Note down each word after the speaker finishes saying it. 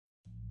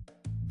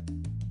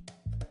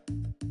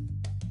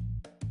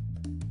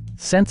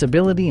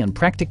Sensibility and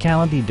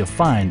practicality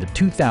define the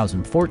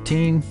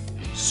 2014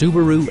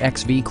 Subaru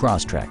XV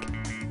Crosstrek.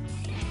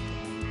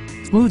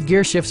 Smooth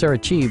gear shifts are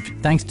achieved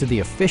thanks to the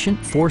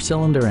efficient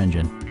four-cylinder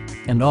engine,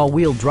 and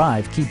all-wheel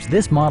drive keeps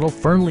this model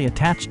firmly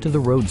attached to the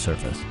road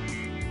surface.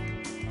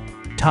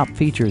 Top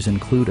features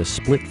include a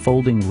split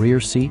folding rear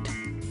seat,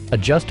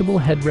 adjustable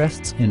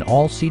headrests in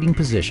all seating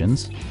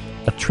positions,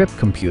 a trip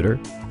computer,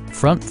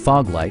 front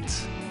fog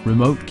lights,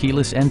 remote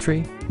keyless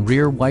entry,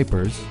 rear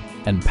wipers,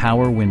 and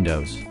power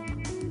windows.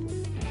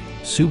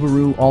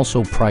 Subaru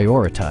also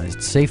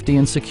prioritized safety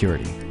and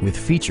security with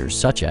features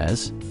such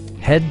as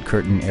head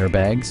curtain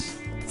airbags,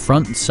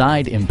 front and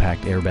side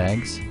impact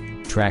airbags,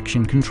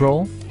 traction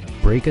control,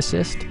 brake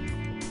assist,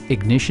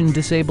 ignition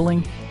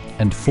disabling,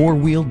 and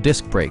four-wheel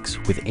disc brakes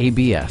with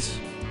ABS.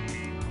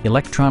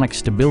 Electronic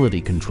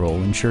stability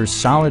control ensures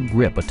solid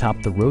grip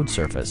atop the road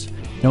surface,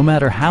 no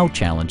matter how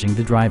challenging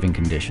the driving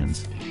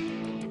conditions.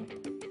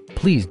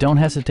 Please don't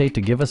hesitate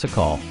to give us a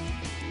call.